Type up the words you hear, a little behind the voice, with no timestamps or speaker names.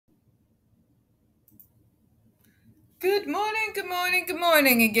Good morning, good morning, good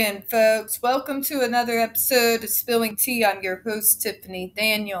morning again, folks. Welcome to another episode of Spilling Tea. I'm your host, Tiffany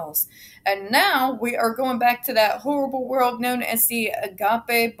Daniels. And now we are going back to that horrible world known as the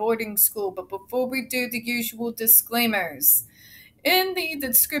Agape boarding school. But before we do, the usual disclaimers. In the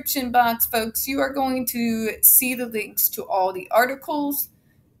description box, folks, you are going to see the links to all the articles,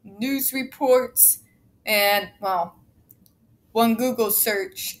 news reports, and, well, one Google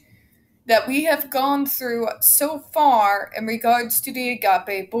search that we have gone through so far in regards to the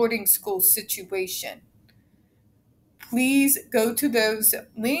Agape boarding school situation. Please go to those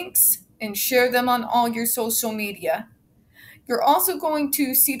links and share them on all your social media. You're also going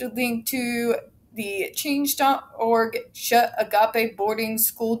to see the link to the change.org Shut Agape Boarding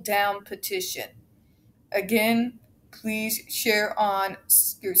School Down petition. Again, please share on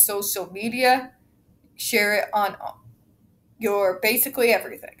your social media. Share it on your basically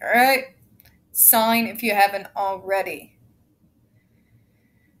everything, all right? Sign if you haven't already.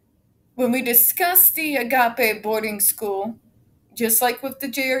 When we discuss the Agape boarding school, just like with the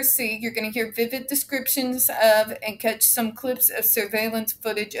JRC, you're going to hear vivid descriptions of and catch some clips of surveillance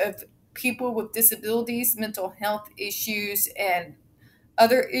footage of people with disabilities, mental health issues, and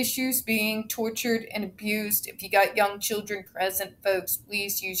other issues being tortured and abused. If you got young children present, folks,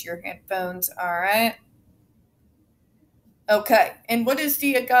 please use your headphones, all right? Okay, and what is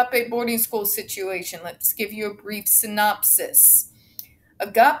the Agape boarding school situation? Let's give you a brief synopsis.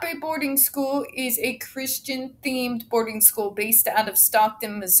 Agape Boarding School is a Christian-themed boarding school based out of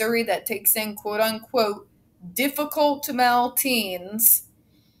Stockton, Missouri that takes in quote-unquote difficult male teens.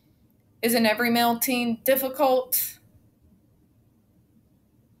 Isn't every male teen difficult?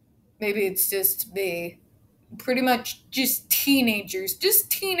 Maybe it's just me. Pretty much just teenagers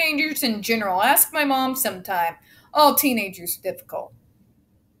in general. Ask my mom sometime. All teenagers are difficult.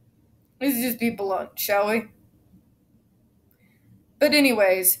 Let's just be blunt, shall we? But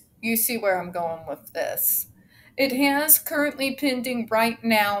anyways, you see where I'm going with this. It has currently pending right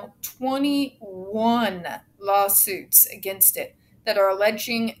now 21 lawsuits against it that are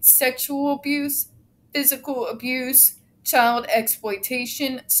alleging sexual abuse, physical abuse, child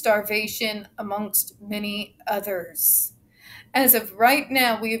exploitation, starvation, amongst many others. As of right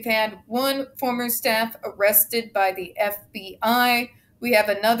now, we've had one former staff arrested by the FBI. We have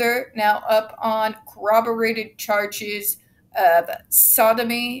another now up on corroborated charges of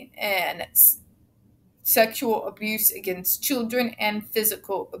sodomy and sexual abuse against children and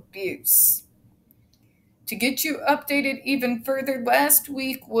physical abuse. To get you updated even further, last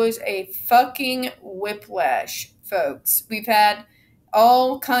week was a fucking whiplash, folks. We've had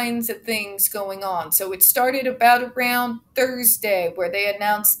all kinds of things going on. So it started about around Thursday where they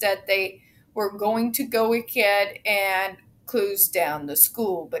announced that they were going to go ahead and close down the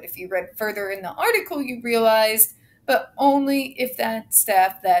school. But if you read further in the article, you realized, but only if that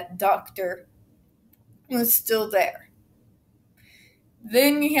staff, that doctor, was still there.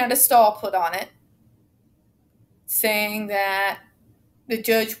 Then you had a stall put on it, saying that the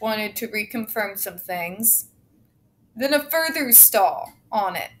judge wanted to reconfirm some things. Then a further stall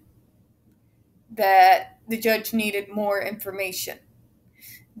on it, that the judge needed more information.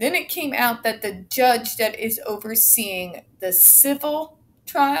 Then it came out that the judge that is overseeing the civil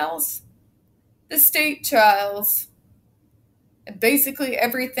trials, the state trials, and basically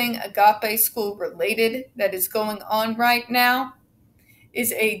everything Agape School related that is going on right now,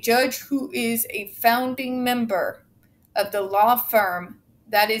 is a judge who is a founding member of the law firm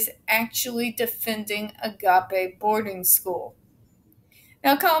that is actually defending Agape boarding school.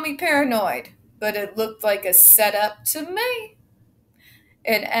 Now call me paranoid, but it looked like a setup to me.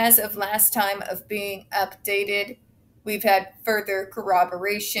 And as of last time of being updated, we've had further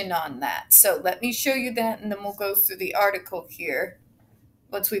corroboration on that. So let me show you that, and then we'll go through the article here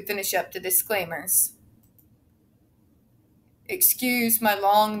once we finish up the disclaimers. Excuse my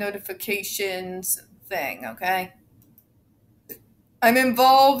long notifications thing, okay? I'm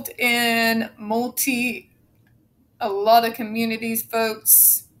involved in a lot of communities,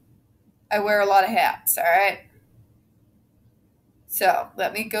 folks. I wear a lot of hats, all right? So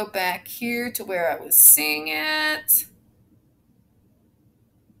let me go back here to where I was seeing it.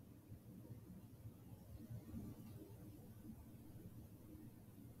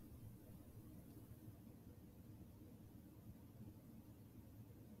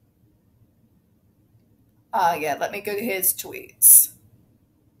 Yeah, let me go to his tweets.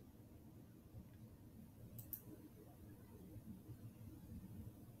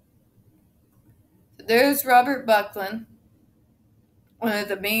 There's Robert Buckland, one of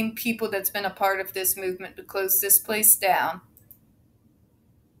the main people that's been a part of this movement to close this place down.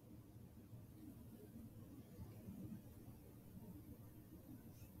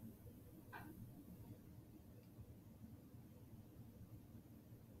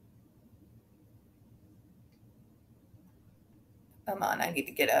 Come on, I need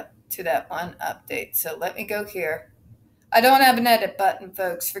to get up to that one update. So let me go here. I don't have an edit button,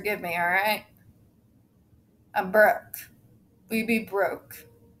 folks. Forgive me, all right? I'm broke. We be broke.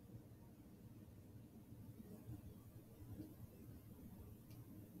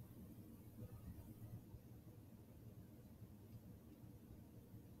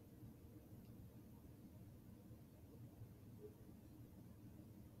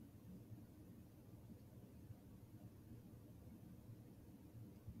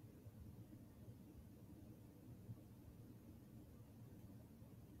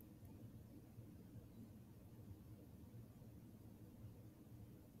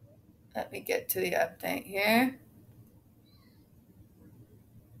 Let me get to the update here.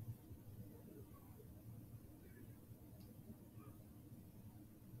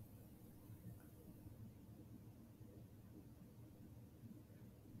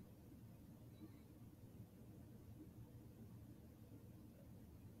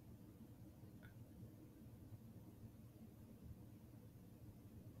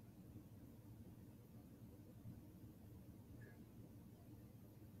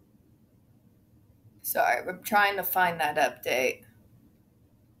 Sorry, I'm trying to find that update.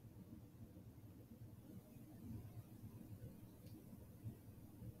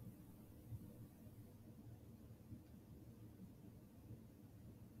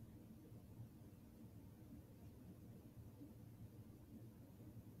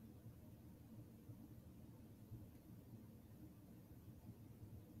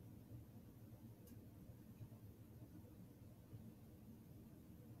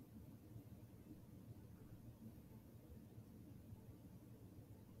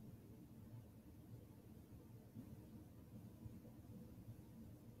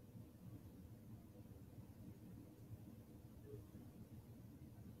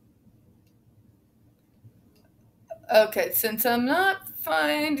 Okay, since I'm not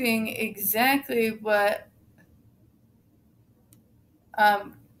finding exactly what,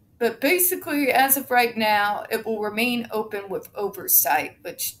 but basically, as of right now, it will remain open with oversight,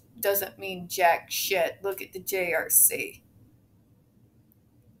 which doesn't mean jack shit. Look at the JRC.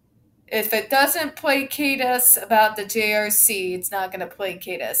 If it doesn't placate us about the JRC, it's not going to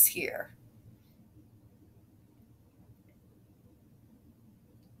placate us here.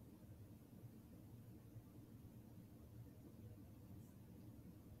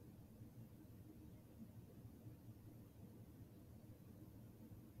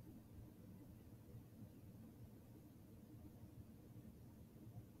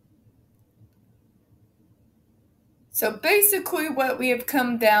 So basically, what we have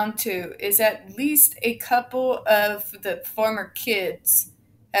come down to is at least a couple of the former kids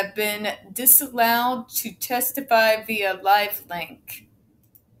have been disallowed to testify via live link.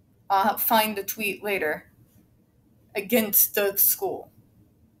 I'll find the tweet later. Against the school.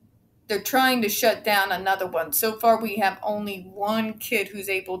 They're trying to shut down another one. So far, we have only one kid who's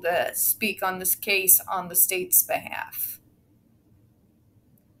able to speak on this case on the state's behalf.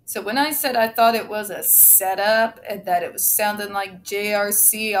 So when I said I thought it was a setup and that it was sounding like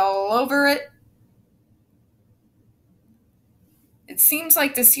JRC all over it, it seems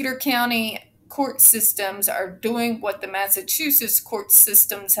like the Cedar County court systems are doing what the Massachusetts court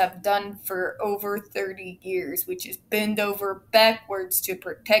systems have done for over 30 years, which is bend over backwards to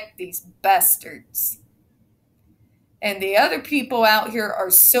protect these bastards. And the other people out here are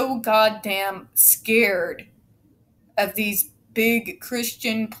so goddamn scared of these big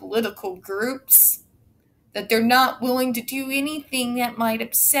Christian political groups that they're not willing to do anything that might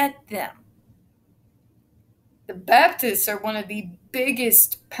upset them. The Baptists are one of the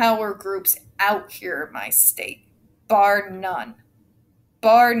biggest power groups out here in my state, bar none.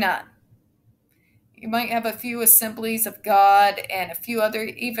 Bar none. You might have a few Assemblies of God and a few other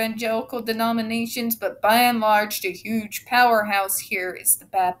evangelical denominations, but by and large, the huge powerhouse here is the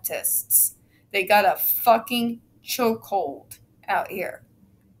Baptists. They got a fucking chokehold out here.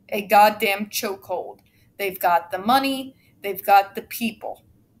 A goddamn chokehold. They've got the money. They've got the people.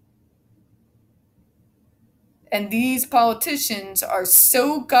 And these politicians are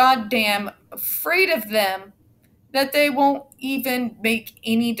so goddamn afraid of them that they won't even make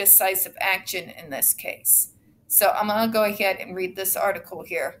any decisive action in this case. So I'm going to go ahead and read this article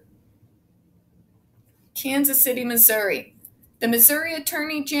here. Kansas City, Missouri. The Missouri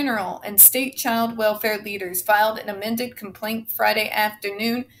Attorney General and state child welfare leaders filed an amended complaint Friday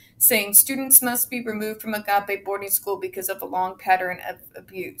afternoon saying students must be removed from Agape boarding school because of a long pattern of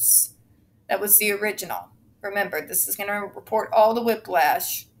abuse. That was the original. Remember, this is going to report all the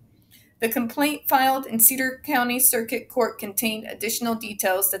whiplash. The complaint filed in Cedar County Circuit Court contained additional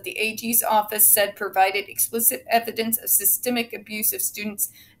details that the AG's office said provided explicit evidence of systemic abuse of students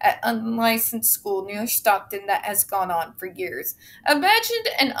at unlicensed school near Stockton that has gone on for years. Imagine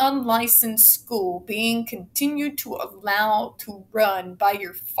an unlicensed school being continued to allow to run by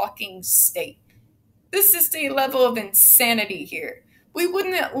your fucking state. This is the level of insanity here. We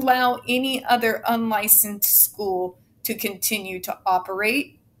wouldn't allow any other unlicensed school to continue to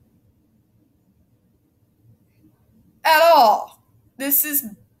operate at all. This is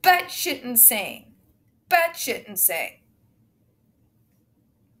batshit insane. Batshit insane.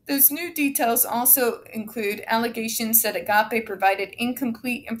 Those new details also include allegations that Agape provided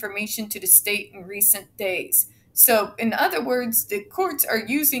incomplete information to the state in recent days. So, in other words, the courts are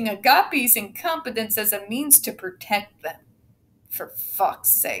using Agape's incompetence as a means to protect them. For fuck's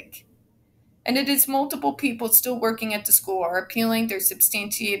sake. And it is multiple people still working at the school are appealing their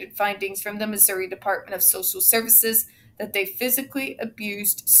substantiated findings from the Missouri Department of Social Services that they physically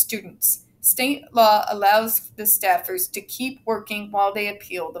abused students. State law allows the staffers to keep working while they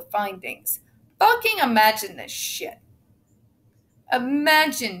appeal the findings. Fucking imagine this shit.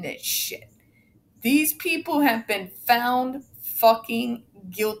 Imagine this shit. These people have been found fucking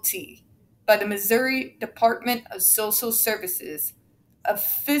guilty by the Missouri Department of Social Services of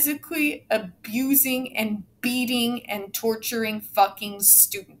physically abusing and beating and torturing fucking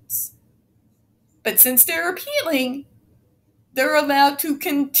students. But since they're appealing, they're allowed to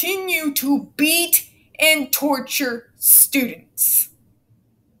continue to beat and torture students.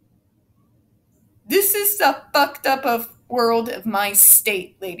 This is the fucked up world of my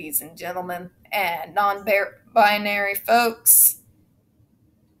state, ladies and gentlemen, and non-binary folks.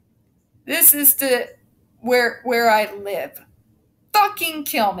 This is where I live. Fucking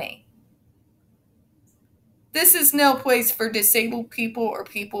kill me. This is no place for disabled people or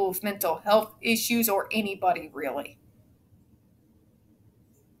people with mental health issues or anybody really.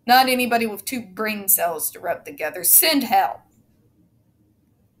 Not anybody with 2 brain cells to rub together. Send help.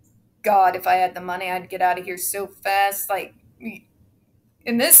 God, if I had the money, I'd get out of here so fast. Like,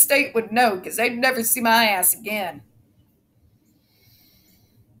 in this state would know, because they'd never see my ass again.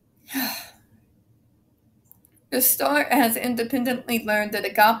 The Star has independently learned that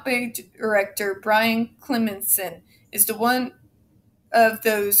Agape director Brian Clemenson is the one of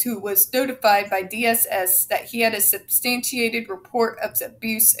those who was notified by DSS that he had a substantiated report of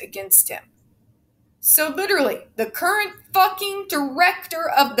abuse against him. So literally, the current fucking director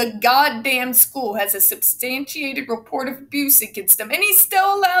of the goddamn school has a substantiated report of abuse against him, and he's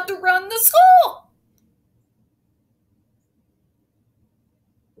still allowed to run the school.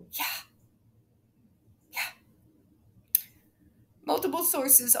 Yeah. Multiple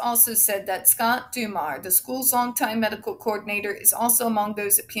sources also said that Scott Dumar, the school's longtime medical coordinator, is also among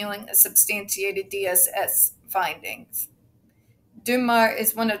those appealing a substantiated DSS findings. Dumar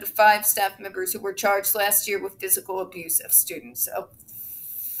is one of the 5 staff members who were charged last year with physical abuse of students. Oh,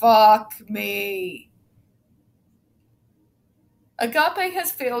 fuck me. Agape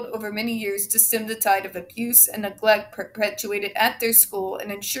has failed over many years to stem the tide of abuse and neglect perpetuated at their school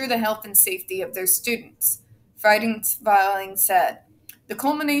and ensure the health and safety of their students. Friday's filing said, the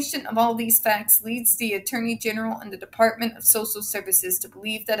culmination of all these facts leads the Attorney General and the Department of Social Services to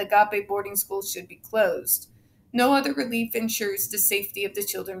believe that Agape boarding schools should be closed. No other relief ensures the safety of the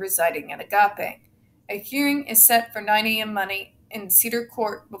children residing at Agape. A hearing is set for 9 a.m. Monday in Cedar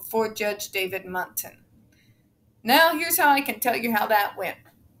Court before Judge David Munton. Now here's how I can tell you how that went.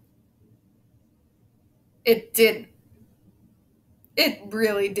 It didn't. It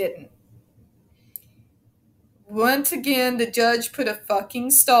really didn't. Once again, the judge put a fucking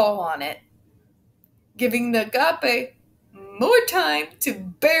stall on it, giving the Agape more time to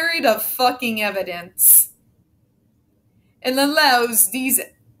bury the fucking evidence, and allows these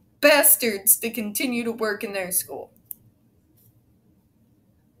bastards to continue to work in their school.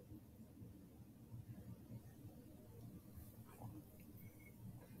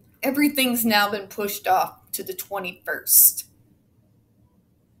 Everything's now been pushed off to the 21st.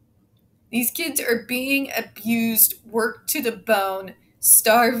 These kids are being abused, worked to the bone,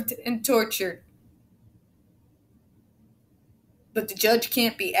 starved, and tortured. But the judge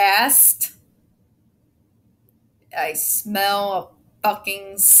can't be asked. I smell a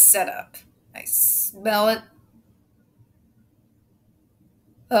fucking setup. I smell it.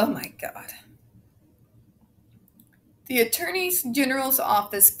 Oh my God. The Attorney General's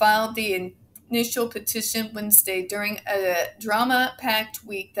office filed the initial petition Wednesday during a drama-packed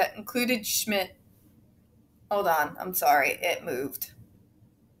week that included Schmidt. Hold on, I'm sorry, it moved.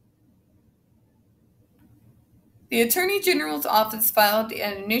 The Attorney General's office filed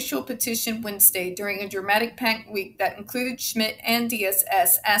an initial petition Wednesday during a dramatic packed week that included Schmidt and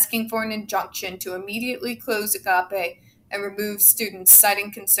DSS asking for an injunction to immediately close Agape and remove students,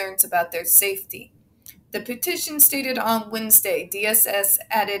 citing concerns about their safety. The petition stated on Wednesday DSS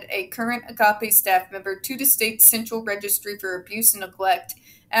added a current Agape staff member to the state's central registry for abuse and neglect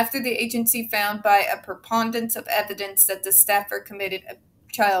after the agency found by a preponderance of evidence that the staffer committed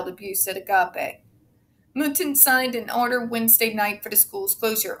child abuse at Agape. Mouton signed an order Wednesday night for the school's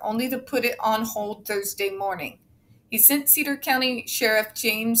closure, only to put it on hold Thursday morning. He sent Cedar County Sheriff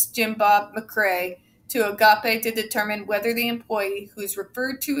James Jim Bob McCrae to Agape to determine whether the employee, who is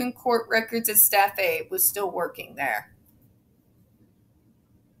referred to in court records as Staff A, was still working there.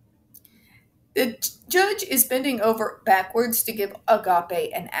 The judge is bending over backwards to give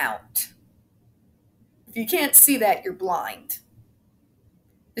Agape an out. If you can't see that, you're blind.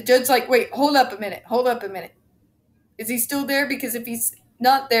 The judge's like, wait, hold up a minute. Is he still there? Because if he's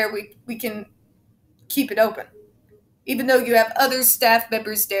not there, we can keep it open. Even though you have other staff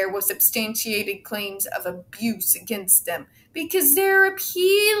members there with substantiated claims of abuse against them. Because they're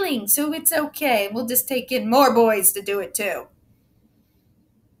appealing, so it's okay. We'll just take in more boys to do it too.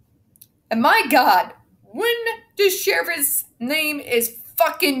 And my God, when the sheriff's name is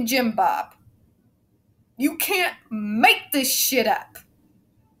fucking Jim Bob, you can't make this shit up.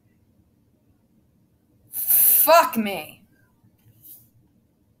 Fuck me.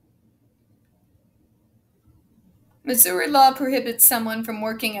 Missouri law prohibits someone from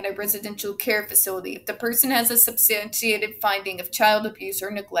working at a residential care facility if the person has a substantiated finding of child abuse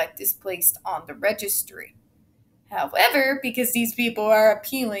or neglect is placed on the registry. However, because these people are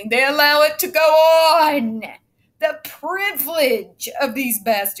appealing, they allow it to go on. The privilege of these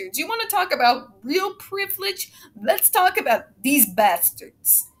bastards. You want to talk about real privilege? Let's talk about these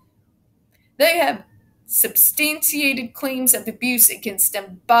bastards. They have substantiated claims of abuse against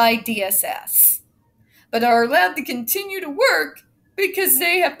them by DSS, but are allowed to continue to work because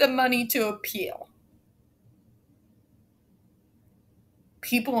they have the money to appeal.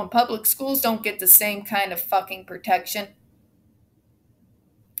 People in public schools don't get the same kind of fucking protection.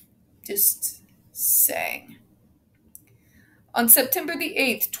 Just saying. On September the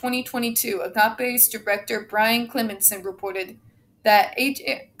 8th, 2022, Agape's director Brian Clemenson reported that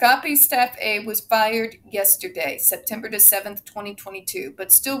Agape Staff A was fired yesterday, September the 7th, 2022,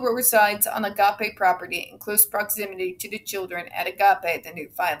 but still resides on Agape property in close proximity to the children at Agape, the new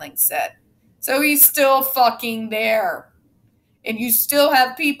filing said. So he's still fucking there. And you still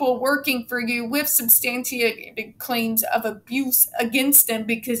have people working for you with substantiated claims of abuse against them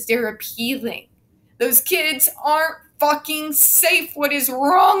because they're appealing. Those kids aren't fucking safe. What is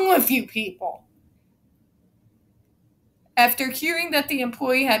wrong with you people? After hearing that the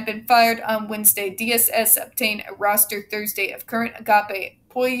employee had been fired on Wednesday, DSS obtained a roster Thursday of current Agape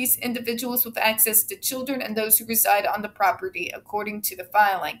employees, individuals with access to children, and those who reside on the property, according to the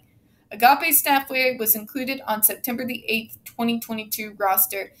filing. Agape Staff A was included on September the 8th, 2022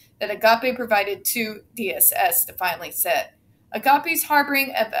 roster that Agape provided to DSS, the filing said. Agape's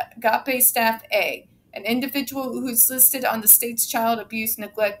harboring of Agape Staff A, an individual who's listed on the state's Child Abuse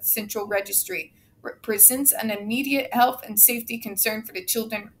Neglect Central Registry, presents an immediate health and safety concern for the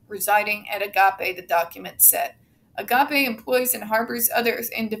children residing at Agape, the document said. Agape employs and harbors other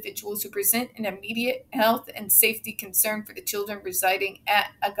individuals who present an immediate health and safety concern for the children residing at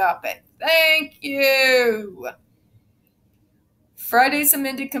Agape. Thank you! Friday's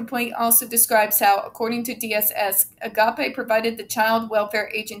amended complaint also describes how, according to DSS, Agape provided the Child Welfare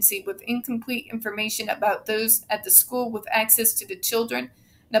Agency with incomplete information about those at the school with access to the children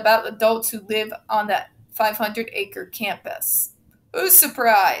and about adults who live on that 500-acre campus. Who's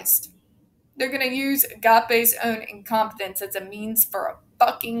surprised? They're going to use Agape's own incompetence as a means for a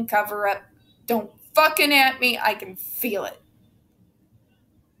fucking cover-up. Don't fucking at me. I can feel it.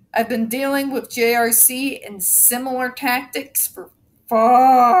 I've been dealing with JRC and similar tactics for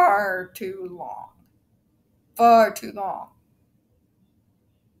far too long. Far too long.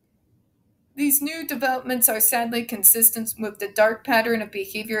 These new developments are sadly consistent with the dark pattern of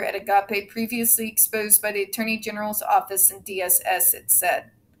behavior at Agape previously exposed by the Attorney General's office and DSS, it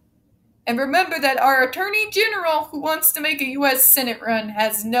said. And remember that our Attorney General, who wants to make a U.S. Senate run,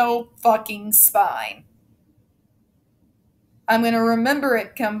 has no fucking spine. I'm going to remember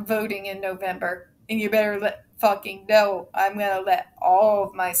it come voting in November, and you better let fucking know. I'm going to let all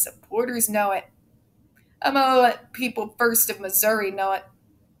of my supporters know it. I'm going to let people first of Missouri know it.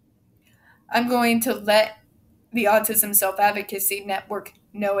 I'm going to let the Autism Self-Advocacy Network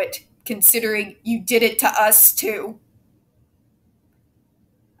know it, considering you did it to us too.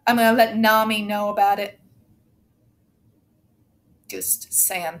 I'm going to let NAMI know about it. Just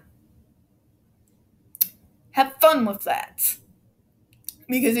saying. Have fun with that.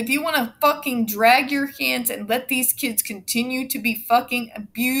 Because if you want to fucking drag your hands and let these kids continue to be fucking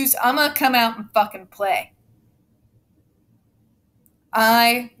abused, I'm going to come out and fucking play.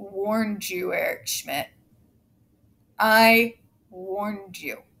 I warned you, Eric Schmidt. I warned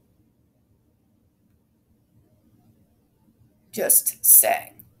you. Just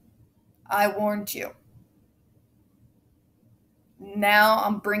saying. I warned you. Now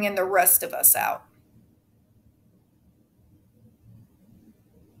I'm bringing the rest of us out.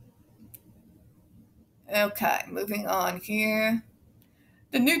 Okay, moving on here.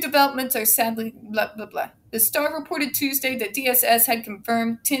 The new developments are sadly blah, blah, blah. The Star reported Tuesday that DSS had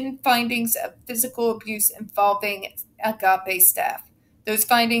confirmed 10 findings of physical abuse involving Agape staff. Those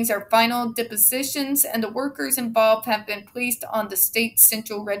findings are final depositions, and the workers involved have been placed on the state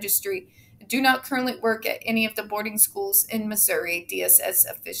central registry and do not currently work at any of the boarding schools in Missouri, DSS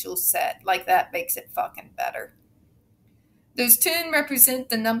officials said. Like that makes it fucking better. Those 10 represent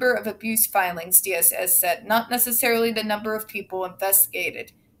the number of abuse filings, DSS said, not necessarily the number of people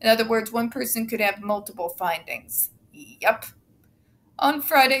investigated. In other words, one person could have multiple findings. Yup. On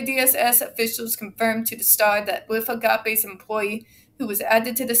Friday, DSS officials confirmed to the Star that with Agape's employee, who was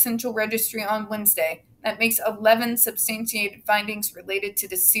added to the central registry on Wednesday, that makes 11 substantiated findings related to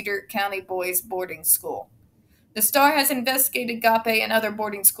the Cedar County Boys Boarding School. The Star has investigated Agape and other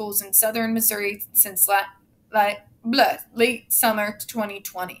boarding schools in southern Missouri since late summer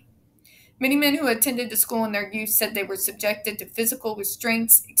 2020. Many men who attended the school in their youth said they were subjected to physical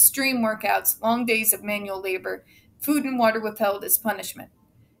restraints, extreme workouts, long days of manual labor, food and water withheld as punishment.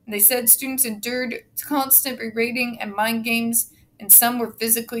 And they said students endured constant berating and mind games, and some were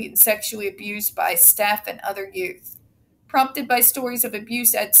physically and sexually abused by staff and other youth. Prompted by stories of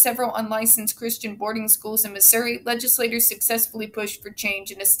abuse at several unlicensed Christian boarding schools in Missouri, legislators successfully pushed for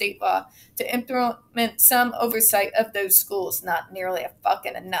change in a state law to implement some oversight of those schools. Not nearly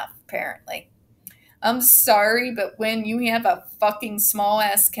fucking enough, apparently. I'm sorry, but when you have a fucking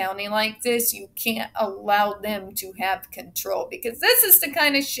small-ass county like this, you can't allow them to have control, because this is the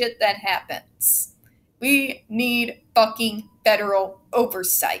kind of shit that happens. We need fucking federal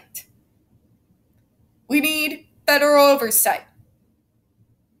oversight. We need federal oversight.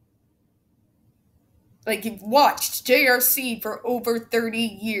 Like, you've watched JRC for over 30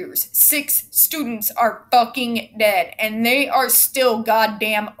 years. 6 students are fucking dead, and they are still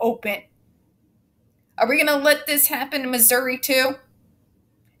goddamn open. Are we gonna let this happen in Missouri too?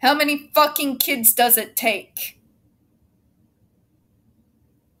 How many fucking kids does it take?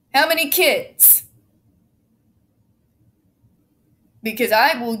 How many kids? Because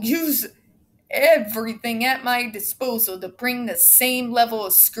I will use everything at my disposal to bring the same level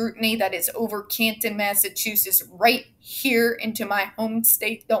of scrutiny that is over Canton, Massachusetts, right here into my home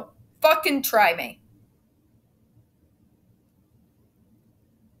state. Don't fucking try me.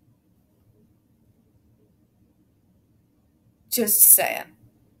 Just saying.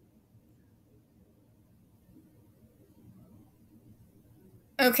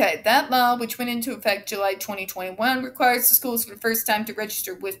 Okay, that law, which went into effect July 2021, requires the schools for the first time to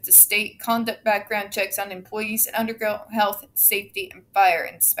register with the state, conduct background checks on employees, and undergo health, safety, and fire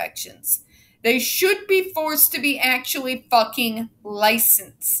inspections. They should be forced to be actually fucking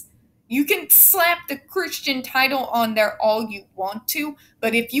licensed. You can slap the Christian title on there all you want to,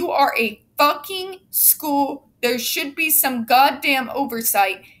 but if you are a fucking school, there should be some goddamn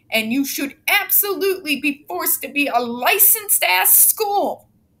oversight, and you should absolutely be forced to be a licensed-ass school.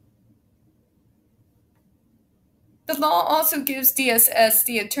 The law also gives DSS,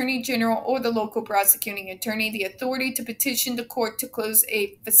 the Attorney General, or the local prosecuting attorney the authority to petition the court to close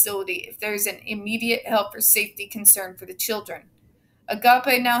a facility if there is an immediate health or safety concern for the children.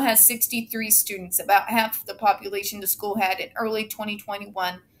 Agape now has 63 students, about half the population the school had in early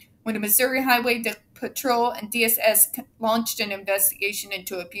 2021, when the Missouri Highway Patrol and DSS launched an investigation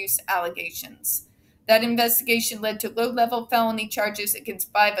into abuse allegations. That investigation led to low-level felony charges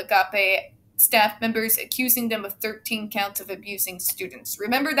against 5 Agape staff members, accusing them of 13 counts of abusing students.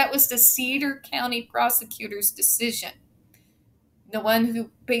 Remember, that was the Cedar County prosecutor's decision. The one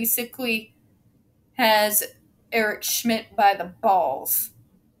who basically has Eric Schmidt by the balls.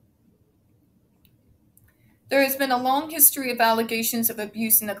 There has been a long history of allegations of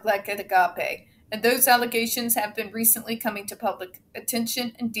abuse and neglect at Agape, and those allegations have been recently coming to public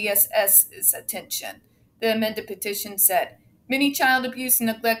attention and DSS's attention, the amended petition said. Many child abuse and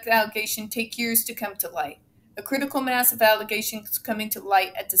neglect allegations take years to come to light. A critical mass of allegations coming to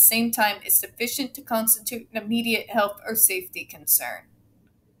light at the same time is sufficient to constitute an immediate health or safety concern.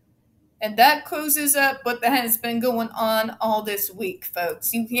 And that closes up what has been going on all this week,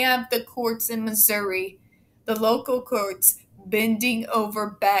 folks. You have the courts in Missouri, the local courts, bending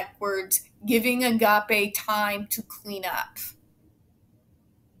over backwards, giving Agape time to clean up.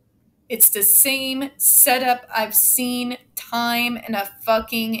 It's the same setup I've seen time and a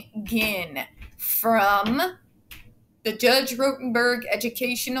fucking again from the Judge Rotenberg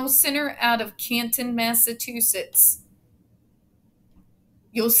Educational Center out of Canton, Massachusetts.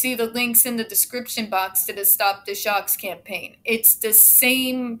 You'll see the links in the description box to the Stop the Shocks campaign. It's the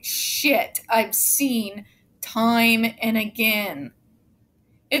same shit I've seen time and again.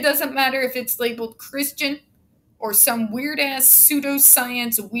 It doesn't matter if it's labeled Christian or some weird-ass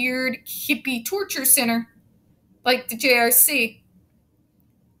pseudoscience, weird hippie torture center like the JRC.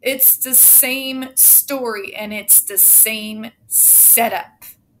 It's the same story and it's the same setup.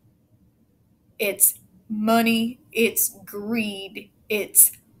 It's money, it's greed,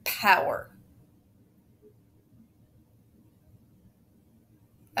 it's power.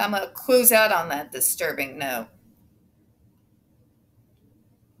 I'm going to close out on that disturbing note.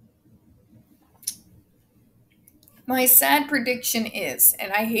 My sad prediction is,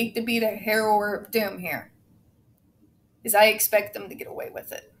 and I hate to be the harrower of doom here, is I expect them to get away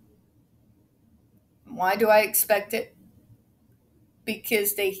with it. Why do I expect it?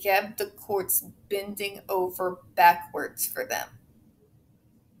 Because they have the courts bending over backwards for them.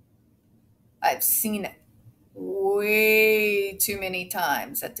 I've seen it way too many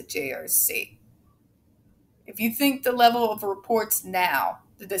times at the JRC. If you think the level of reports now,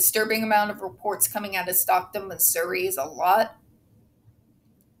 the disturbing amount of reports coming out of Stockton, Missouri is a lot,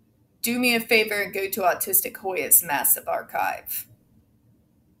 do me a favor and go to Autistic Hoya's massive archive.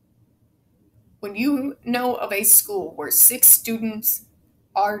 When you know of a school where 6 students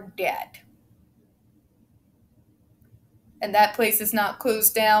are dead, and that place is not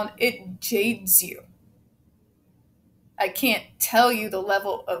closed down, it jades you. I can't tell you the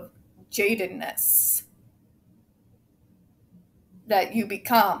level of jadedness that you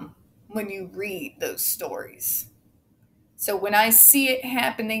become when you read those stories. So when I see it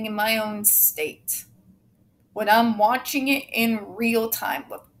happening in my own state, when I'm watching it in real time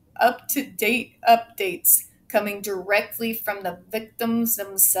with up-to-date updates coming directly from the victims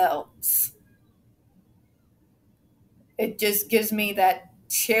themselves, it just gives me that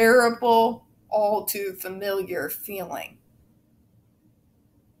terrible, all too familiar feeling.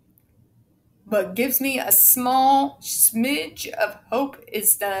 But gives me a small smidge of hope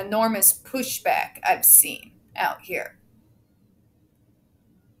is the enormous pushback I've seen out here.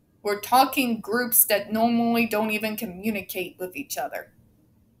 We're talking groups that normally don't even communicate with each other.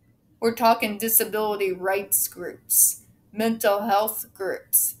 We're talking disability rights groups, mental health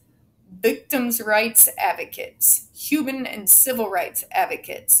groups, victims' rights advocates, human and civil rights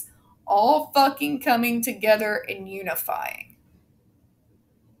advocates, all fucking coming together and unifying.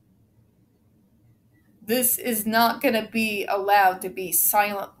 This is not going to be allowed to be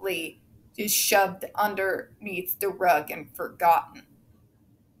silently just shoved underneath the rug and forgotten.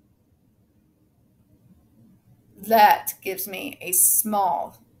 That gives me a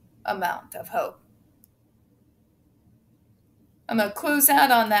small amount of hope. I'm going to close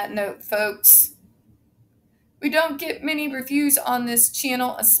out on that note, folks. We don't get many reviews on this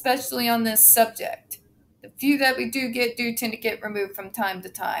channel, especially on this subject. The few that we do tend to get removed from time to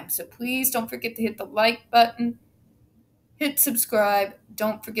time. So please don't forget to hit the like button, hit subscribe,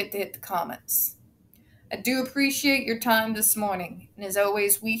 don't forget to hit the comments. I do appreciate your time this morning. And as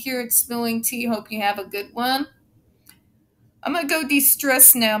always, we here at Spilling Tea hope you have a good one. I'm going to go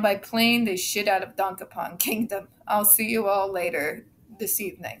de-stress now by playing the shit out of Donkapon Kingdom. I'll see you all later this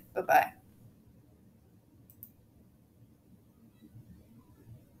evening. Bye-bye.